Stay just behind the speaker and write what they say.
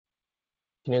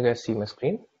Can you guys see my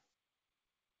screen?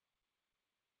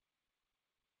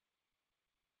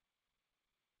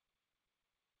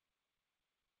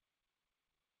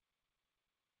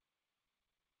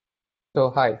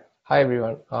 Hi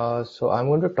everyone. So I'm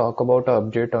going to talk about an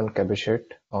update on Kebechet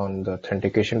on the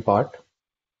authentication part.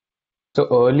 So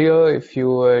earlier, if you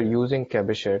were using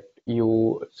Kebechet,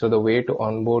 the way to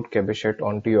onboard Kebechet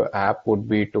onto your app would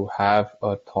be to have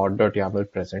a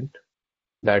thoth.yaml present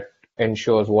that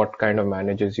ensures what kind of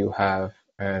managers you have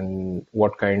and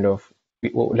what kind of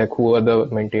like who are the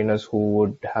maintainers who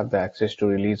would have the access to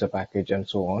release a package and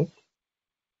so on.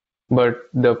 But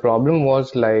the problem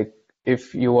was like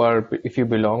if you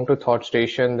belong to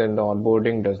ThoughtStation, then the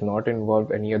onboarding does not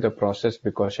involve any other process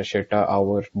because Shasheta,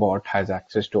 our bot, has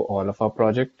access to all of our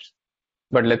projects.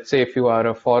 But let's say if you are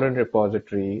a foreign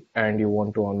repository and you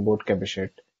want to onboard Kebechet,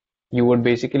 you would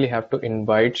basically have to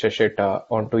invite Shasheta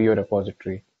onto your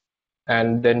repository.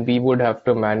 And then we would have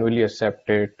to manually accept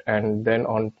it. And then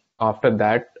on after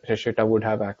that, Shasheta would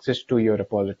have access to your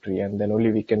repository, and then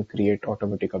only we can create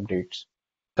automatic updates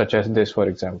such as this, for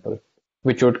example,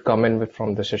 which would come in with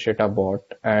from the Shasheta bot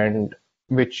and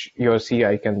which your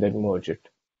CI can then merge it.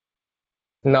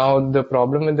 Now, the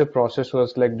problem in the process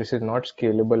was like this is not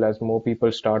scalable as more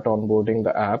people start onboarding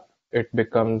the app. It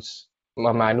becomes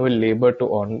a manual labor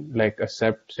to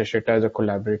accept Shasheta as a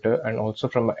collaborator, and also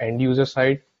from an end user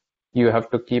side, you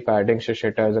have to keep adding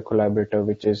Shasheta as a collaborator,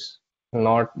 which is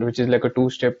like a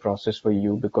two-step process for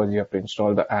you because you have to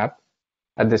install the app.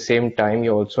 At the same time,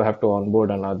 you also have to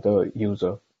onboard another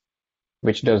user,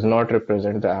 which does not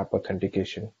represent the app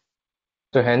authentication.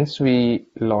 So hence we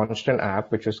launched an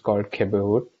app which is called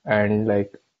Kebebhut, and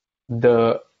like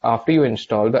the after you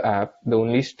install the app, the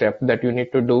only step that you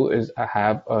need to do is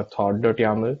have a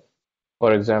thoth.yaml.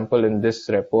 For example, in this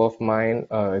repo of mine,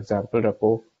 example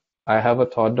repo, I have a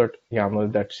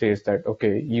thoth.yaml that says that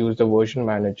okay, use the version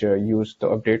manager, use the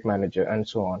update manager, and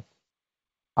so on.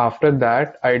 After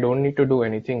that, I don't need to do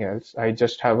anything else. I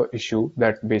just have an issue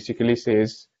that basically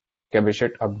says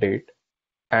Kebechet update,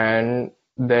 and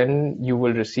then you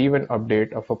will receive an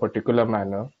update of a particular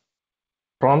manner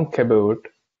from Kebebhut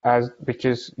as which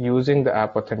is using the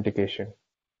app authentication.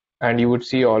 And you would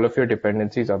see all of your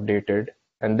dependencies updated,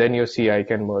 and then your CI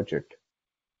can merge it.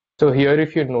 So here,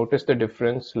 if you notice the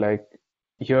difference, like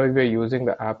here we're using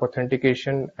the app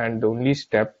authentication, and the only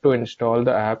step to install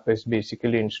the app is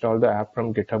basically install the app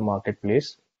from GitHub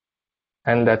Marketplace.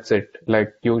 And that's it.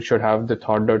 Like you should have the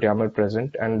thoth.yaml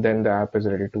present, and then the app is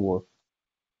ready to work.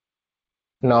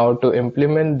 Now, to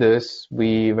implement this,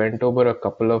 we went over a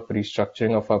couple of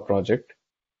restructuring of our project.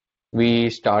 We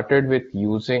started with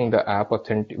using the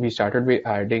we started with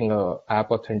adding a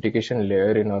app authentication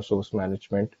layer in our source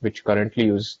management, which currently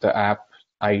uses the app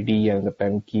ID and the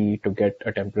PEM key to get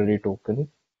a temporary token.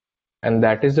 And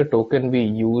that is the token we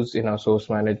use in our source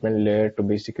management layer to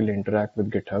basically interact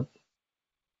with GitHub.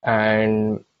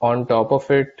 And on top of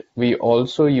it, we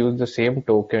also use the same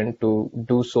token to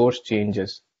do source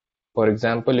changes. For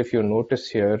example, if you notice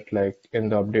here, like in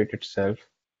the update itself,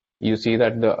 you see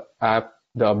that the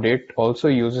update also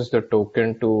uses the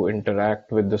token to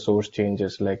interact with the source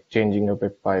changes, like changing a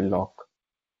pip file lock.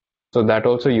 So that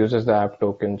also uses the app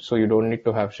token. So you don't need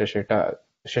to have Shasheta.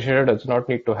 Shasheta does not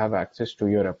need to have access to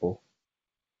your repo.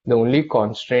 The only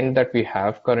constraint that we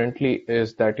have currently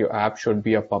is that your app should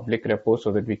be a public repo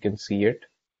so that we can see it.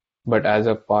 But as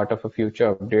a part of a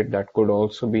future update, that could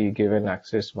also be given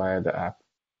access via the app.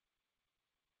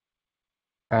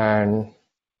 And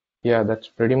yeah, that's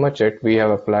pretty much it. We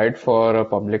have applied for a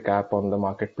public app on the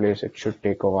marketplace. It should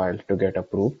take a while to get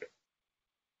approved.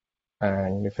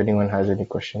 And if anyone has any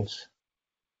questions.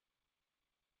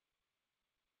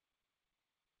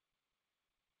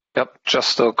 Yep,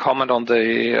 just a comment on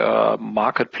the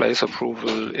marketplace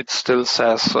approval. It still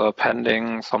says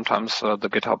pending. Sometimes the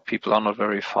GitHub people are not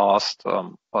very fast,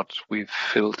 but we've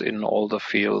filled in all the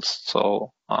fields.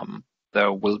 So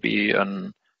there will be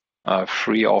a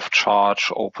free of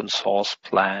charge open source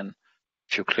plan.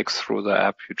 If you click through the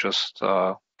app, you just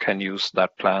can use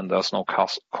that plan. There's no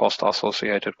cost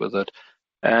associated with it.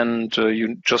 And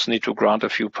you just need to grant a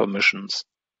few permissions.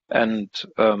 And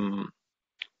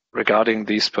regarding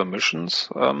these permissions,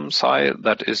 Sai,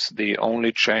 that is the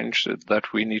only change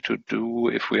that we need to do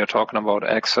if we are talking about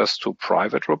access to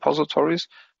private repositories,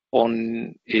 or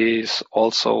is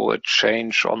also a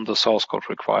change on the source code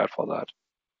required for that?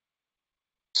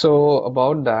 So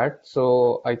about that,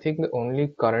 so I think the only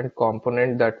current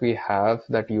component that we have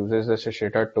that uses the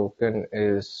Shasheta token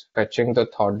is fetching the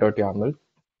thoth.yaml.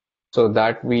 So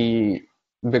that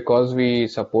because we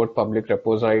support public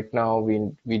repos right now,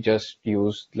 we just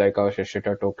use like our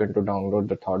Shasheta token to download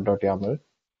the thoth.yaml.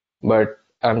 But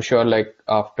I'm sure like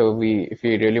if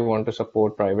we really want to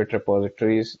support private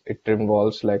repositories, it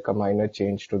involves like a minor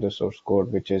change to the source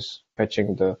code, which is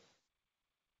fetching the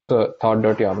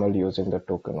thoth.yaml using the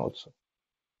token also.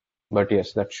 But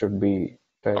yes, that should be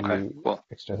Okay, fairly cool.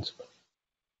 extensible.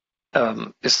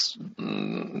 Is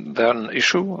there an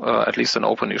issue, at least an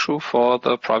open issue for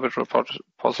the private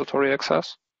repository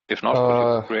access? If not, could you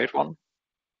Uh, create one?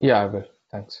 yeah, I will.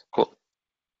 Thanks. Cool.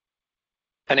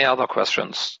 Any other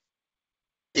questions?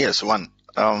 Yes, one.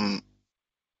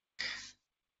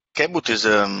 Kebebhut is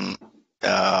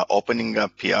opening a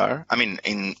PR. I mean,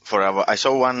 I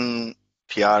saw one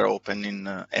PR open in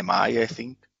MI, I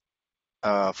think,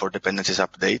 for dependencies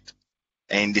update.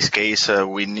 And in this case,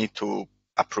 we need to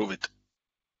approve it,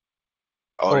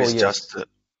 or Oh, it's yes. just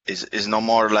is no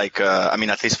more like I mean,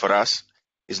 at least for us,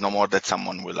 it's no more that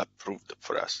someone will approve them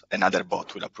for us. Another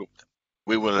bot will approve them.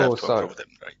 We will have Oh, to sorry. approve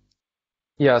them, right?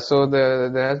 Yeah, so there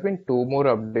has been two more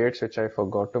updates which I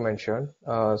forgot to mention.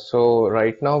 So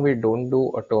right now we don't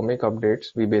do atomic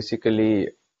updates. We basically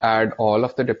add all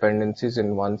of the dependencies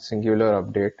in one singular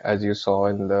update, as you saw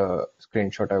in the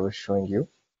screenshot I was showing you.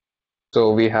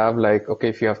 So we have like, okay,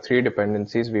 if you have three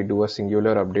dependencies, we do a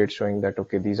singular update showing that,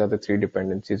 okay, these are the three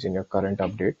dependencies in your current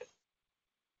update.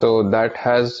 So that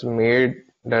has makes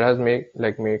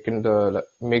the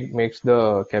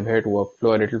Kebechet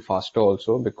workflow a little faster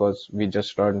also because we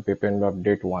just run pip and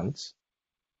update once.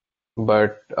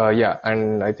 But yeah,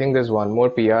 and I think there's one more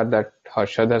PR that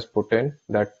Harshad has put in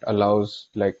that allows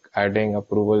like adding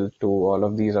approval to all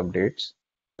of these updates.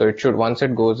 So it should once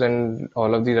it goes in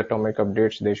all of these atomic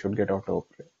updates, they should get auto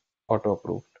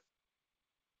approved.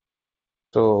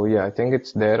 So yeah, I think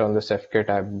it's there on the Safkit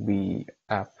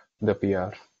app, the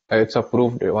PR. It's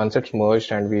approved. Once it's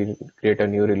merged and we create a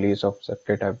new release of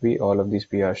Safkit app, all of these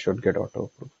PRs should get auto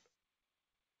approved.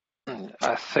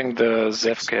 I think the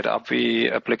Zefgate API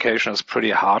application is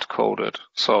pretty hard-coded.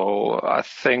 So I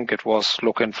think it was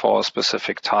looking for a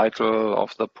specific title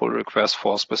of the pull request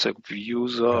for a specific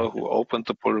user who opened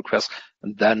the pull request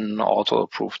and then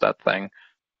auto-approved that thing.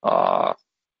 I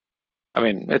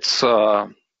mean, it's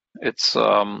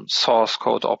source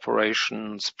code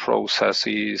operations,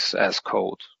 processes as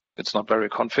code. It's not very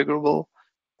configurable.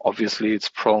 Obviously, it's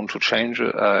prone to change.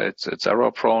 It's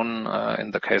error prone in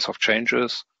the case of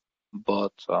changes,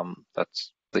 but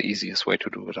that's the easiest way to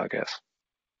do it, I guess.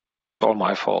 It's all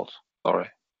my fault. Sorry.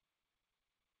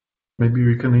 Maybe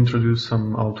we can introduce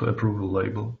some auto approval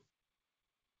label.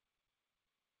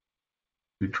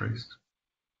 Be traced.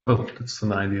 Well, that's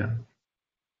an idea.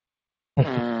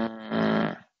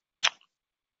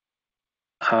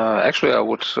 Actually, I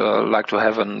would like to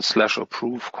have an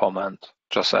 /approve comment,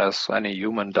 just as any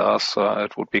human does.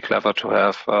 It would be clever to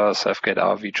have Safgate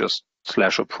RV just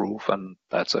 /approve, and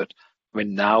that's it. I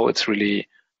mean, now it's really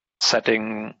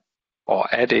setting or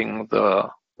adding the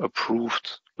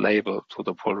approved label to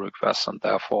the pull request, and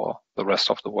therefore the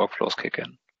rest of the workflows kick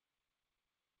in.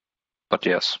 But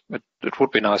yes, it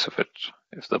would be nice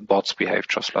if the bots behave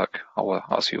just like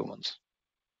us humans.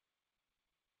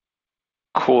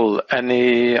 Cool.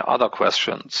 Any other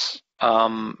questions?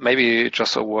 Maybe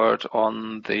just a word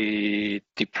on the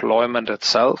deployment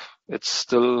itself. It's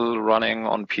still running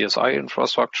on PSI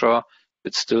infrastructure.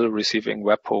 It's still receiving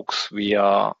webhooks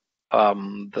via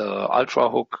the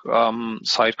UltraHook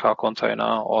sidecar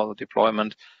container or the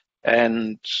deployment.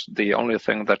 And the only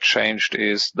thing that changed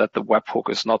is that the webhook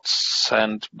is not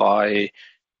sent by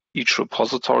each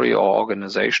repository or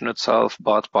organization itself,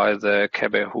 but by the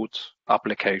Kebebhut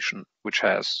application, which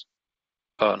has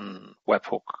a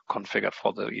webhook configured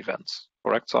for the events.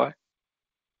 Correct, Sai?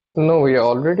 No, we are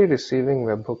already receiving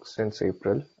webhooks since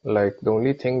April. Like the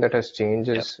only thing that has changed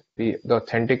is the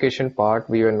authentication part.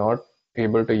 We were not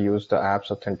able to use the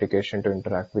app's authentication to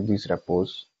interact with these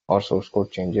repos or source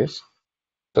code changes.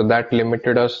 So that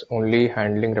limited us only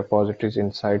handling repositories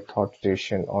inside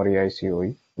ThoughtStation or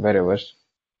AICOE, wherever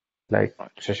like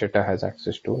Shashita has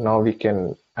access to. Now we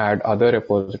can add other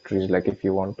repositories. Like if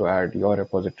you want to add your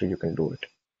repository, you can do it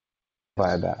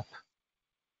via the app.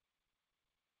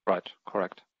 Right,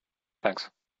 correct. Thanks.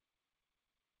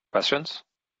 Questions?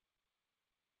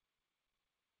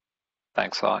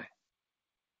 Thanks, Sai.